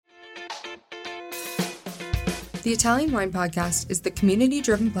The Italian Wine Podcast is the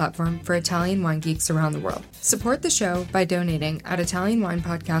community-driven platform for Italian wine geeks around the world. Support the show by donating at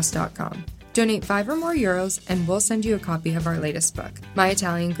ItalianWinepodcast.com. Donate €5 or more and we'll send you a copy of our latest book, My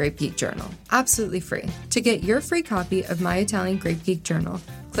Italian Grape Geek Journal, absolutely free. To get your free copy of My Italian Grape Geek Journal,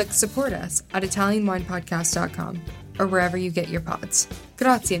 click Support Us at ItalianWinepodcast.com or wherever you get your pods.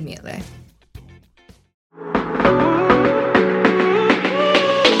 Grazie mille.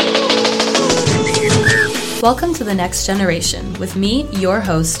 Welcome to The Next Generation with me, your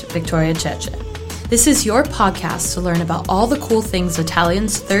host, Victoria Cece. This is your podcast to learn about all the cool things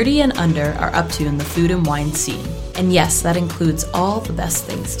Italians 30 and under are up to in the food and wine scene. And yes, that includes all the best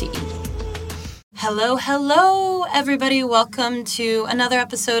things to eat. Hello, everybody. Welcome to another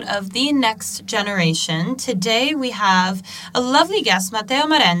episode of The Next Generation. Today we have a lovely guest, Matteo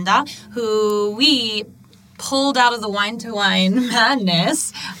Marenda, who we pulled out of the wine-to-wine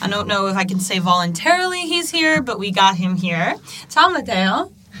madness. I don't know if I can say voluntarily he's here, but we got him here. Ciao,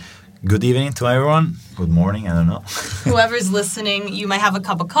 Matteo. Good evening to everyone. Good morning, I don't know. Whoever's listening, you might have a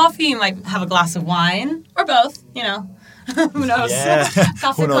cup of coffee, you might have a glass of wine, or both, you know. Who knows? Yeah.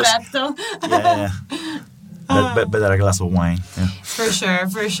 Caffè corretto. Yeah. Better a glass of wine. Yeah. For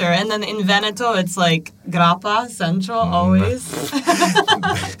sure. And then in Veneto, it's like grappa, central, always.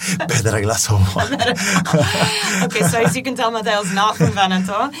 Better a glass of wine. Okay, so as you can tell, Matteo's not from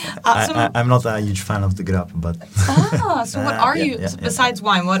Veneto. I'm not a huge fan of the grappa, but... So what are you, besides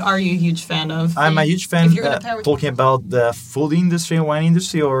wine, what are you a huge fan of? I'm a huge fan talking about the food industry and wine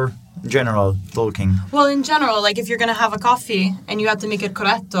industry, or general talking? Well, in general, like if you're going to have a coffee and you have to make it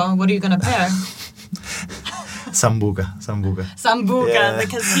corretto, what are you going to pair? Sambuca, yeah.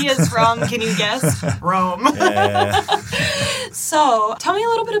 Because he is from, can you guess? Rome. Yeah. So, tell me a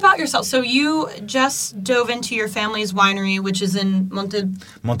little bit about yourself. So, you just dove into your family's winery, which is in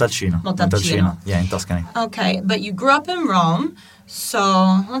Montalcino. Yeah, in Tuscany. Okay, but you grew up in Rome. So,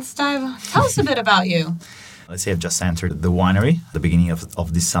 tell us a bit about you. Let's say I've just entered the winery at the beginning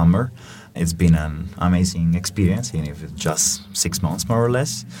of this summer. It's been an amazing experience, even if it's just 6 months, more or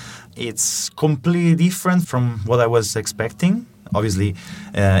less. It's completely different from what I was expecting. Obviously,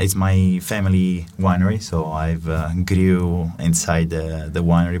 it's my family winery, so I've grew inside the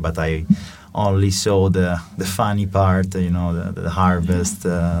winery, but I only saw the funny part, you know, the harvest,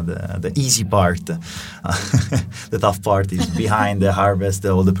 the easy part. The tough part is behind the harvest,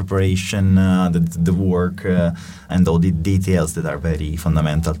 all the preparation, the work, and all the details that are very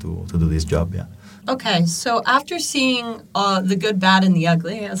fundamental to do this job, yeah. Okay, so after seeing the good, bad, and the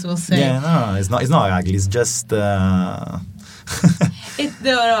ugly, as we'll say. Yeah, no, it's not ugly. It's just. No,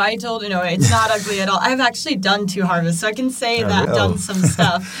 I told you, no, it's not ugly at all. I've actually done 2 harvests, so I can say that I've done some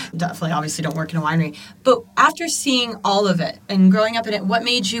stuff. Definitely, obviously, don't work in a winery. But after seeing all of it and growing up in it, what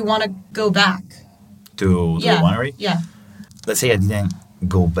made you want to go back? To the winery? Yeah. Let's say I didn't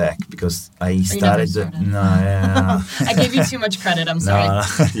go back because I started. I gave you too much credit, I'm sorry.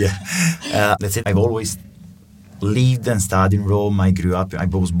 Let's say I've always lived and studied in Rome. I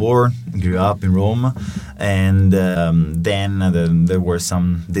was born, grew up in Rome, and then there were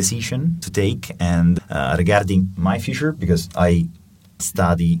some decision to take, and regarding my future, because I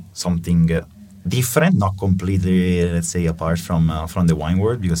study something different, not completely, let's say, apart from the wine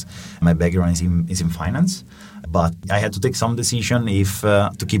world, because my background is in finance. But I had to take some decision if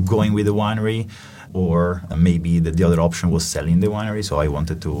to keep going with the winery, or maybe the other option was selling the winery. So I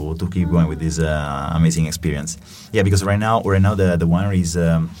wanted to keep going with this amazing experience. Yeah, because right now the winery is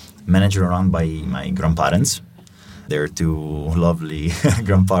managed and run by my grandparents. They're 2 lovely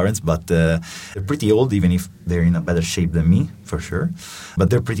grandparents, but they're pretty old, even if they're in a better shape than me, for sure. But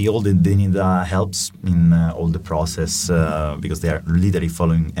they're pretty old and they need help in all the process because they are literally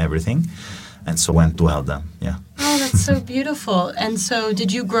following everything. And so went to help them, yeah. Oh, that's so beautiful. And so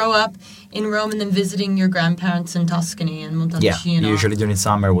did you grow up in Rome and then visiting your grandparents in Tuscany and Montalcino? Yeah, usually during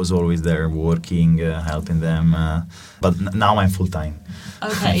summer I was always there working, helping them. But now I'm full-time.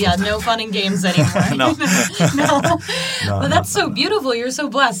 Okay, yeah, no fun and games anymore. No. But that's so beautiful. You're so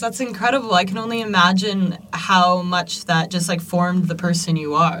blessed. That's incredible. I can only imagine how much that just like formed the person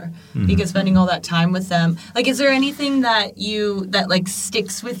you are. Mm-hmm. Because spending all that time with them. Like, is there anything that like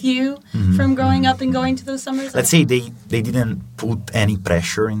sticks with you from growing up and going to those summers? Let's say they didn't put any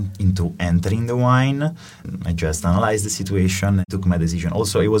pressure into entering the wine. I just analyzed the situation, took my decision.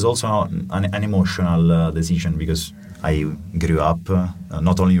 Also, it was also an emotional decision because I grew up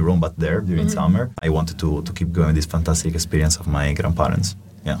not only in Rome but there during summer. I wanted to keep going this fantastic experience of my grandparents.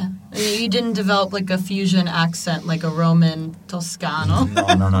 Yeah. You didn't develop like a fusion accent, like a Roman Toscano.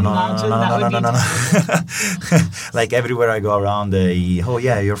 No. Like everywhere I go around, oh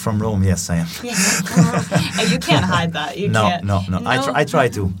yeah, you're from Rome. Yes, I am. And you can't hide that. You can't. No. I try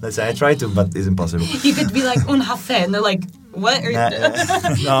to. Let's say I try to, but it's impossible. You could be like un caffè, and they're like, what?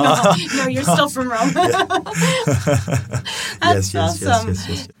 No, you're still from Rome. That's awesome.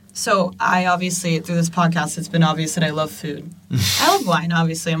 Yes. So I obviously, through this podcast, it's been obvious that I love food. I love wine,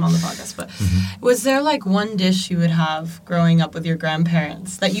 obviously. I'm on the podcast. But was there like one dish you would have growing up with your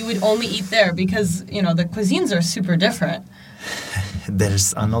grandparents that you would only eat there? Because, the cuisines are super different.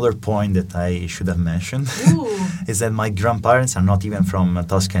 There's another point that I should have mentioned. Ooh. Is that my grandparents are not even from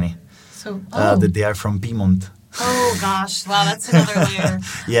Tuscany. So, that they are from Piedmont. Oh gosh! Wow, that's another layer.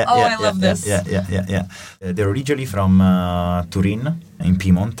 I love this. Yeah. They're originally from Turin in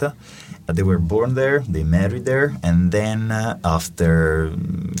Piedmont. They were born there. They married there, and then after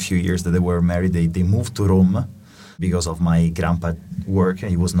a few years that they were married, they moved to Rome because of my grandpa work.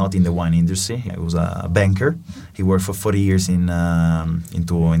 He was not in the wine industry. He was a banker. He worked for 40 years in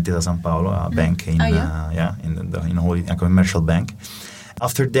Intesa San Paolo, a bank in a commercial bank.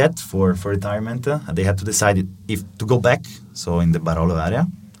 After that, for retirement, they had to decide if to go back, so in the Barolo area,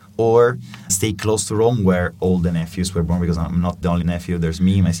 or stay close to Rome, where all the nephews were born, because I'm not the only nephew. There's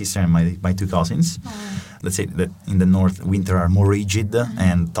me, my sister, and my two cousins. Let's say that in the north, winter are more rigid,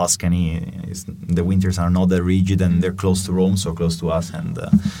 and Tuscany, the winters are not that rigid, and they're close to Rome, so close to us, and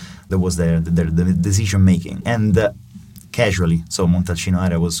that was their decision-making. And casually, so Montalcino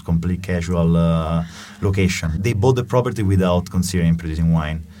area was complete casual location. They bought the property without considering producing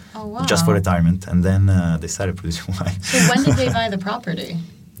wine, just for retirement, and then they started producing wine. So when did they buy the property?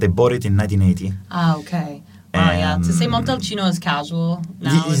 They bought it in 1980. Ah, okay. Yeah. To say Montalcino is casual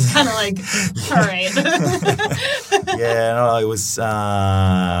now is kind of like, all right. It was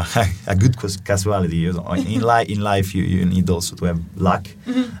a good casualty. In life, you need also to have luck.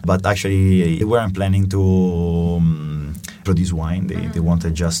 But actually, they weren't planning to produce wine. They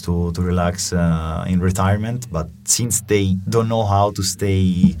wanted just to relax in retirement. But since they don't know how to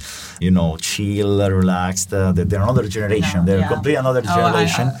stay, chill, relaxed, they're another generation. They're completely another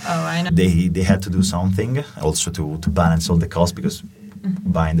generation. I know. They had to do something also to balance all the costs, because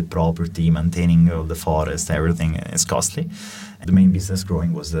buying the property, maintaining all the forest, everything is costly. The main business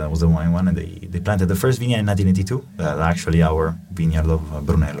growing was the wine one, and they planted the first vineyard in 1982. Actually, our vineyard of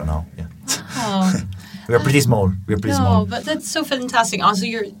Brunello now. Yeah. Oh. We are pretty small. No, but that's so fantastic. Also,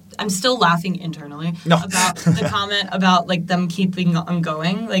 I'm still laughing internally about the comment about like them keeping on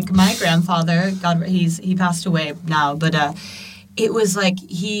going. Like my grandfather, he passed away now, but it was like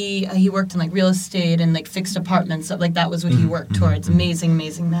he worked in like real estate and like fixed apartments. Like that was what he worked towards. Amazing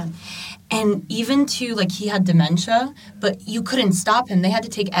man. And even to like he had dementia, but you couldn't stop him. They had to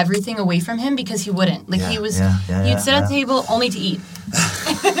take everything away from him because he wouldn't. Like he was, you'd sit at the table only to eat.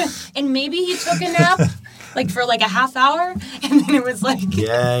 And maybe he took a nap like for like a half hour, and then it was like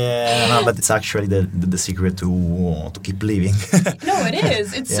no, but it's actually the secret to keep living. No, it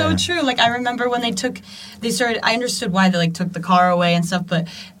is. It's so true. Like I remember when they started. I understood why they like took the car away and stuff, but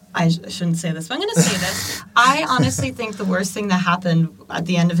I shouldn't say this, but I'm going to say this. I honestly think the worst thing that happened at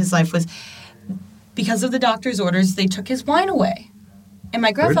the end of his life was because of the doctor's orders, they took his wine away. And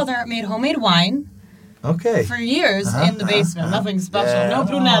my grandfather made homemade wine. Okay. For years in the basement. Nothing special. No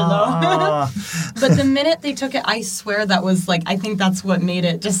Brunello. But the minute they took it, I swear that was like, I think that's what made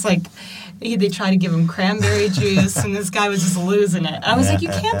it just like, they tried to give him cranberry juice and this guy was just losing it. I was like, you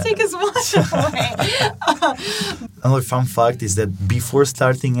can't take his wine away. Another fun fact is that before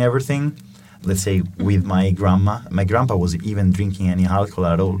starting everything, let's say with my grandpa wasn't even drinking any alcohol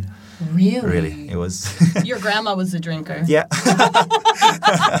at all. Really? It was... Your grandma was a drinker. Yeah.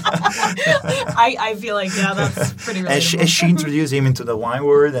 I feel like, that's pretty relatable. She introduced him into the wine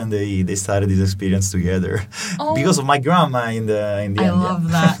world, and they started this experience together. Because of my grandma in the end. I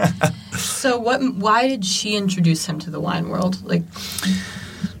love that. So why did she introduce him to the wine world? Like...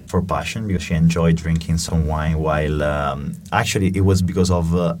 For passion, because she enjoyed drinking some wine, while actually it was because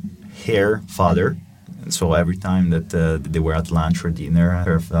of her father. So every time that they were at lunch or dinner,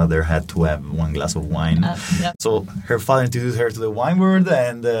 her father had to have one glass of wine. So her father introduced her to the wine world,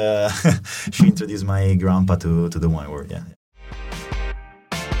 and she introduced my grandpa to the wine world. Yeah.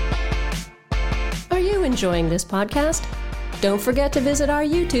 Are you enjoying this podcast? Don't forget to visit our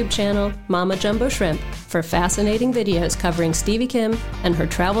YouTube channel, Mama Jumbo Shrimp, for fascinating videos covering Stevie Kim and her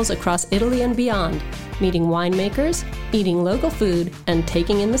travels across Italy and beyond, meeting winemakers, eating local food, and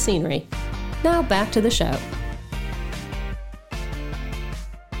taking in the scenery. Now back to the show.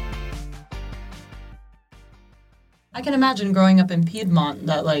 I can imagine growing up in Piedmont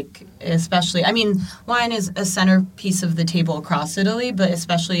that, like, especially, I mean, wine is a centerpiece of the table across Italy, but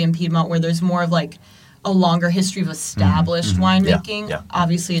especially in Piedmont where there's more of, like, a longer history of established winemaking. Yeah.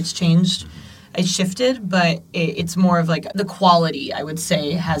 Obviously, it's changed. It's shifted, but it's more of, like, the quality, I would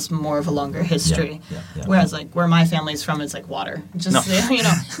say, has more of a longer history. Yeah. Whereas, like, where my family's from, it's like water. Just, you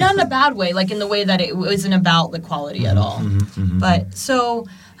know, not in a bad way, like in the way that it wasn't about the quality at all. But, so...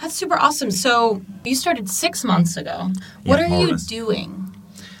 That's super awesome. So you started 6 months ago. What are you doing?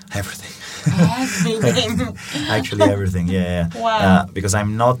 Everything. Everything. Actually, everything. Yeah. Wow. Because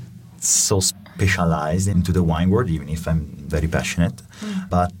I'm not so specialized into the wine world, even if I'm very passionate.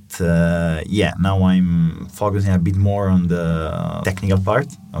 But now I'm focusing a bit more on the technical part.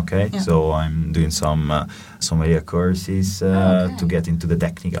 Okay. Yeah. So I'm doing some sommelier courses to get into the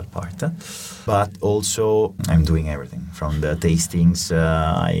technical part. But also, I'm doing everything from the tastings.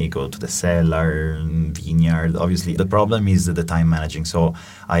 I go to the cellar, vineyard. Obviously, the problem is the time managing. So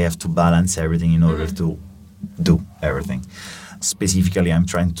I have to balance everything in order to do everything. Specifically, I'm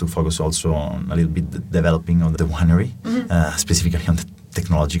trying to focus also on a little bit developing on the winery, specifically on the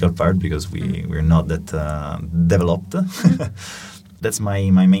technological part, because we're not that developed. That's my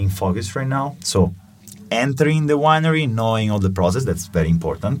main focus right now. So entering the winery, knowing all the process, that's very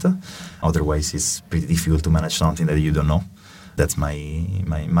important. Otherwise, it's pretty difficult to manage something that you don't know. That's my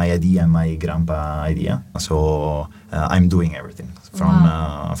idea, my grandpa idea. So I'm doing everything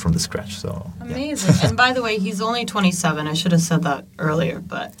from the scratch. So amazing. And by the way, he's only 27. I should have said that earlier,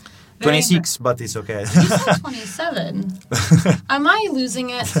 but 26, but it's okay. You said 27. Am I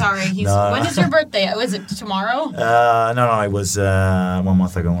losing it? Sorry. When is your birthday? Was it tomorrow? No, it was 1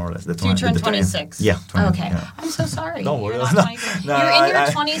 month ago, more or less. So you turned 26? Yeah. 20, okay. Yeah. I'm so sorry. Don't worry. You're not 23. No, you're in your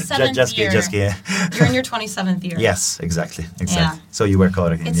 27th year. Just kidding. You're in your 27th year. Yes, exactly. Yeah. So you were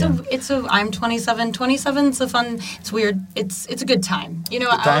correct. I'm 27. 27's a fun, it's weird. It's a good time. You know,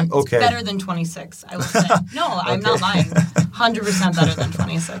 it's better than 26, I would say. No, I'm not lying. 100% better than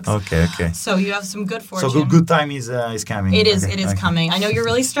 26. Okay. So you have some good fortune. So good time is coming. It is coming. I know you're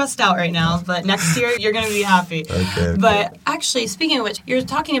really stressed out right now, but next year you're going to be happy. Okay. But actually, speaking of which, you're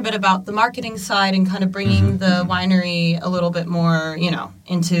talking a bit about the marketing side and kind of bringing the winery a little bit more,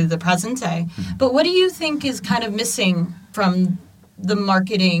 into the present day. But what do you think is kind of missing from the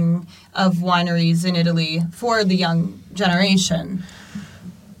marketing of wineries in Italy for the young generation?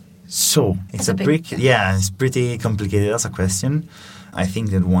 So it's pretty complicated as a question. I think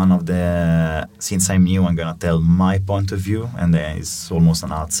that since I'm new, I'm going to tell my point of view, and then it's almost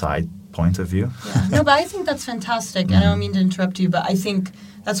an outside point of view. Yeah. No, but I think that's fantastic. I don't mean to interrupt you, but I think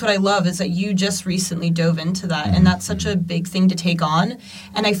that's what I love is that you just recently dove into that, and that's such a big thing to take on.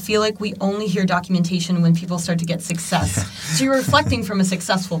 And I feel like we only hear documentation when people start to get success. Yeah. So you're reflecting from a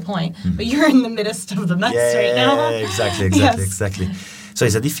successful point, but you're in the midst of the mess right now. Exactly. So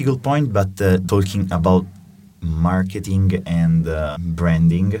it's a difficult point, but talking about marketing and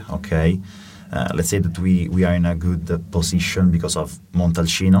branding, okay. Let's say that we are in a good position because of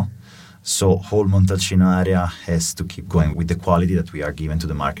Montalcino. So whole Montalcino area has to keep going with the quality that we are given to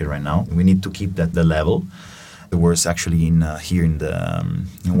the market right now. We need to keep that the level. There was actually here in the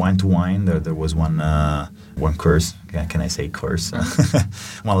in Wine to Wine, there was one course, can I say course?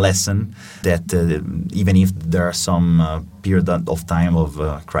 One lesson that even if there are some period of time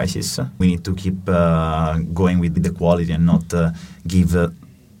of crisis, we need to keep going with the quality and not give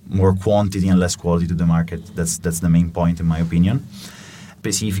more quantity and less quality to the market. That's the main point in my opinion.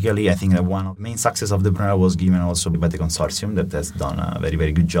 Specifically, I think that one of the main success of the Brunello was given also by the consortium that has done a very,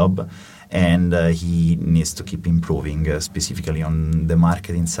 very good job. And he needs to keep improving, specifically on the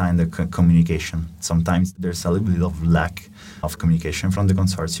marketing side and the communication. Sometimes there's a little bit of lack of communication from the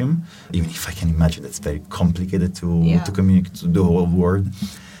consortium, even if I can imagine that's very complicated to communicate to the whole world.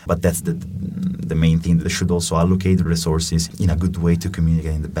 But that's the main thing. They should also allocate resources in a good way to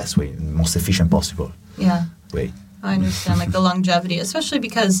communicate in the best way, the most efficient possible way. I understand, like the longevity, especially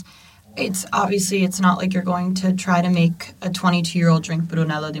because it's not like you're going to try to make a 22-year-old drink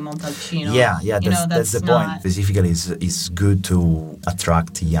Brunello di Montalcino. Yeah, that's the point. Specifically, it's good to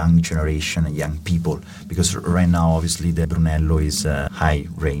attract young generation and young people, because right now, obviously, the Brunello is a high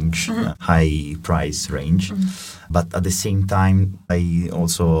range, high price range. But at the same time, I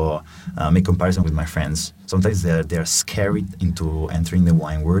also make comparison with my friends. Sometimes they're scared into entering the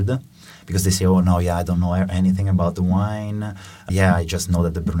wine world, because they say, I don't know anything about the wine. I just know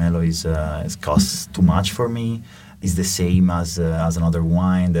that the Brunello is costs too much for me. It's the same as another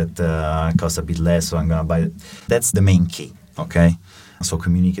wine that costs a bit less, so I'm going to buy it. That's the main key, okay? So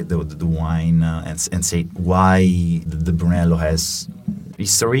communicate the wine and say why the Brunello has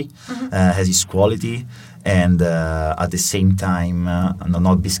history, has its quality, and at the same time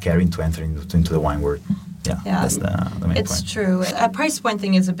not be scary to enter into the wine world. Yeah, that's the main point. It's true. A price point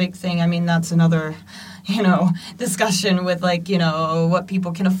thing is a big thing. I mean, that's another, discussion with what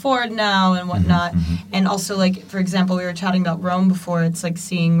people can afford now and whatnot. And also, for example, we were chatting about Rome before. It's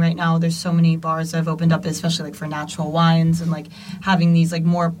seeing right now there's so many bars that have opened up, especially for natural wines and having these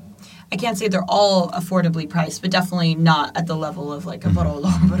more. I can't say they're all affordably priced, but definitely not at the level of a Barolo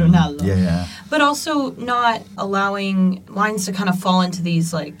or Brunello. Yeah. But also not allowing wines to kind of fall into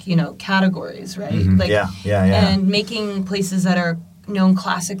these categories, right? And making places that are known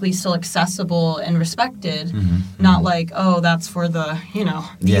classically still accessible and respected, not that's for the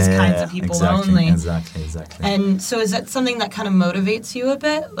these kinds of people only. Exactly. And so is that something that kind of motivates you a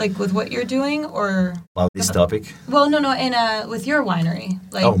bit, with what you're doing, or about this topic? Well, no, and with your winery.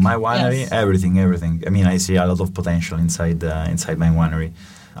 My winery, yes. everything. I mean, I see a lot of potential inside my winery.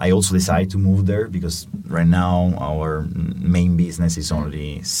 I also decided to move there because right now our main business is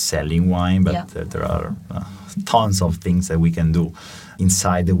only selling wine, but there are tons of things that we can do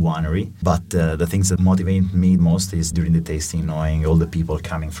inside the winery. But the things that motivate me most is during the tasting, knowing all the people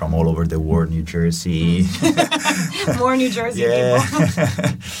coming from all over the world, New Jersey. More New Jersey people.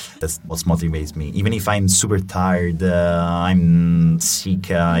 That's what motivates me. Even if I'm super tired, I'm sick,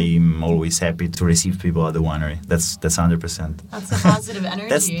 I'm always happy to receive people at the winery. That's 100%. That's a positive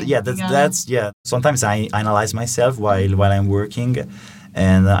energy. Sometimes I analyze myself while I'm working.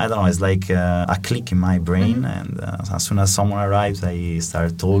 And I don't know, it's like a click in my brain, and as soon as someone arrives, I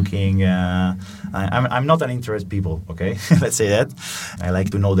start talking. I'm not an interest people, okay? Let's say that. I like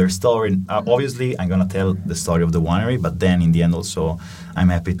to know their story. Obviously, I'm going to tell the story of the winery, but then in the end also, I'm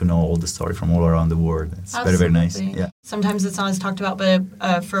happy to know all the story from all around the world. It's very, very nice. Yeah. Sometimes it's not as talked about,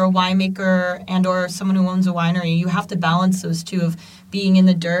 but for a winemaker and or someone who owns a winery, you have to balance those two of being in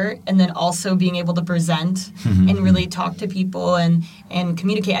the dirt and then also being able to present and really talk to people and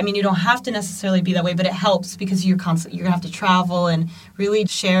communicate. I mean, you don't have to necessarily be that way, but it helps because you're going to have to travel and really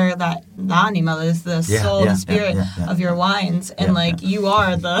share that l'anima, the soul and spirit of your wines. And you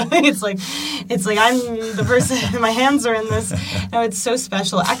are the, it's like I'm the person, my hands are in this. No, it's so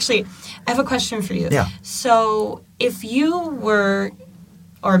special. Actually, I have a question for you. Yeah. So if you were,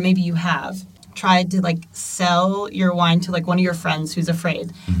 or maybe you have, tried to sell your wine to one of your friends who's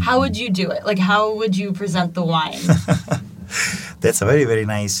afraid, how would you do it? How would you present the wine? That's a very, very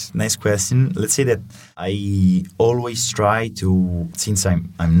nice question. Let's say that I always try to, since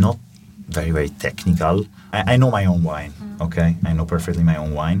I'm not very, very technical, I know my own wine, okay? I know perfectly my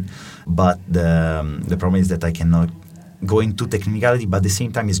own wine, but the problem is that I cannot go into technicality, but at the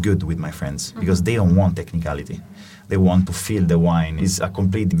same time it's good with my friends because they don't want technicality. They want to feel the wine. It's a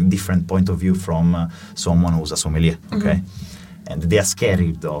completely different point of view from someone who's a sommelier, okay? And they are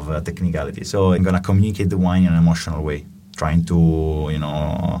scared of technicality. So I'm going to communicate the wine in an emotional way, trying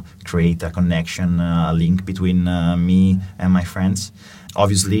to, create a connection, a link between me and my friends.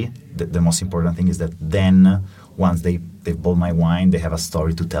 Obviously, the most important thing is that then once they've bought my wine, they have a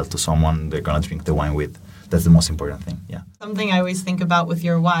story to tell to someone they're going to drink the wine with. That's the most important thing, yeah. Something I always think about with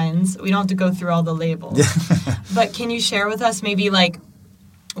your wines, we don't have to go through all the labels, but can you share with us maybe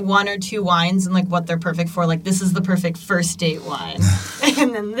one or two wines and what they're perfect for? This is the perfect first date wine.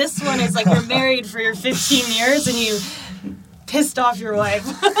 And then this one is you're married for your 15 years and you pissed off your wife.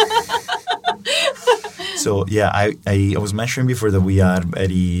 So, I was mentioning before that we are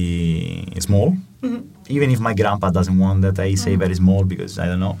very small. Even if my grandpa doesn't want that I say very small because I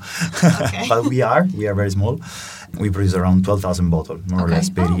don't know. Okay. But we are very small. We produce around 12,000 bottles, more or less,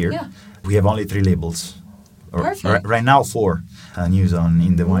 per year. Yeah. We have only 3 labels. Perfect. Right now 4 news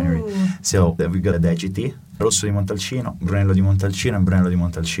in the winery. So we got the GT, Rosso di Montalcino, Brunello di Montalcino, and Brunello di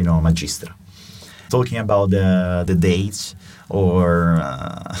Montalcino Magistra. Talking about the dates, or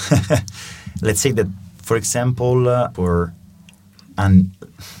let's say that, for example, for in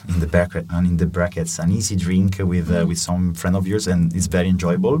the brackets, an easy drink with some friend of yours, and it's very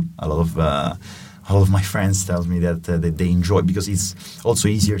enjoyable. A lot of my friends tell me that they enjoy because it's also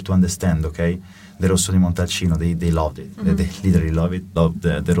easier to understand. Okay, the Rosso di Montalcino, they loved it. They literally love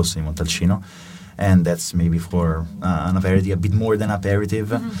the Rosso di Montalcino, and that's maybe for an aperitif, a bit more than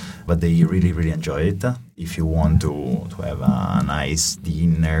aperitif, but they really, really enjoy it. If you want to have a nice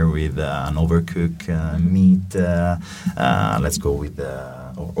dinner with an overcooked meat, let's go with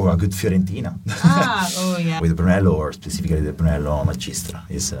or a good Fiorentina. With Brunello, or specifically the Brunello Magistra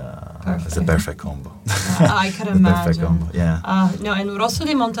is the perfect combo. I could imagine. Perfect combo, yeah. No, and Rosso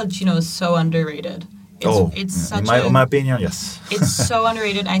di Montalcino is so underrated. It's such in my opinion, yes. It's so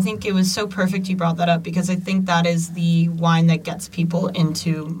underrated. I think it was so perfect you brought that up because I think that is the wine that gets people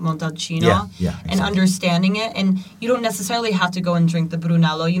into Montalcino exactly. and understanding it. And you don't necessarily have to go and drink the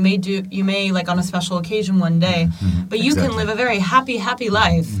Brunello. You may like on a special occasion one day, but you can live a very happy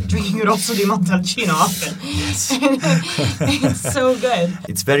life drinking Rosso di Montalcino often. Yes. It's so good.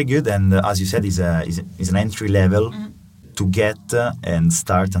 It's very good, and as you said, is an entry level to get and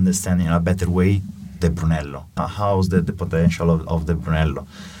start understanding in a better way the Brunello. How's the potential of the Brunello?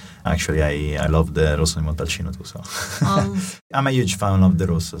 Actually, I love the Rosso di Montalcino too. So I'm a huge fan of the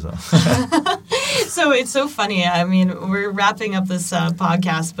Rosso. So. So it's so funny. I mean, we're wrapping up this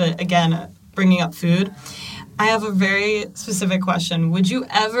podcast, but again, bringing up food. I have a very specific question. Would you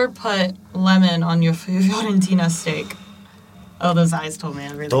ever put lemon on your Fiorentina steak? Oh, those eyes told me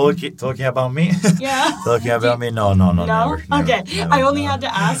everything. Talking about me? Yeah. Talking about me? No, never. Okay. Never, I only had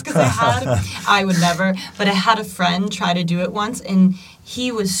to ask because I would never, but I had a friend try to do it once, and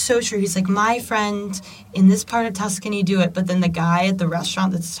he was so sure. He's like, my friend in this part of Tuscany do it, but then the guy at the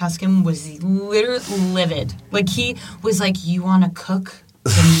restaurant that's Tuscan was literally livid. Like, he was like, you want to cook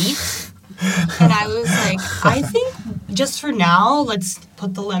the meat? And I was like, I think just for now, let's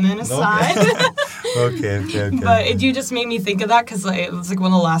put the lemon aside. Okay. But you just made me think of that because it was like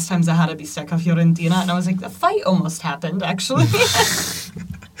one of the last times I had a bistecca Fiorentina, and I was like, the fight almost happened, actually.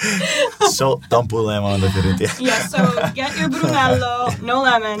 So don't put lemon on the Fiorentina. Yeah, so get your Brunello, no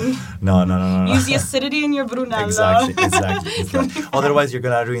lemon. No. Use the acidity in your Brunello. Exactly. Otherwise, you're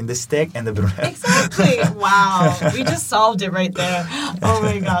going to ruin the steak and the Brunello. Exactly. Wow. We just solved it right there. Oh,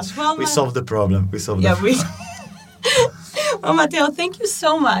 my gosh. Well, we solved the problem. Well, Matteo, thank you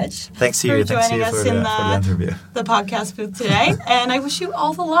so much for joining us in the interview. The podcast booth today. And I wish you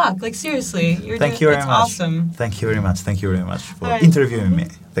all the luck. Like, seriously. Thank you very much. Awesome. Thank you very much for interviewing me.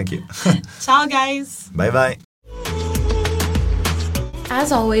 Thank you. Ciao, guys. Bye-bye.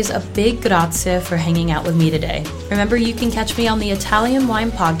 As always, a big grazie for hanging out with me today. Remember, you can catch me on the Italian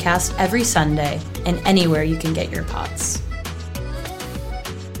Wine Podcast every Sunday and anywhere you can get your pods.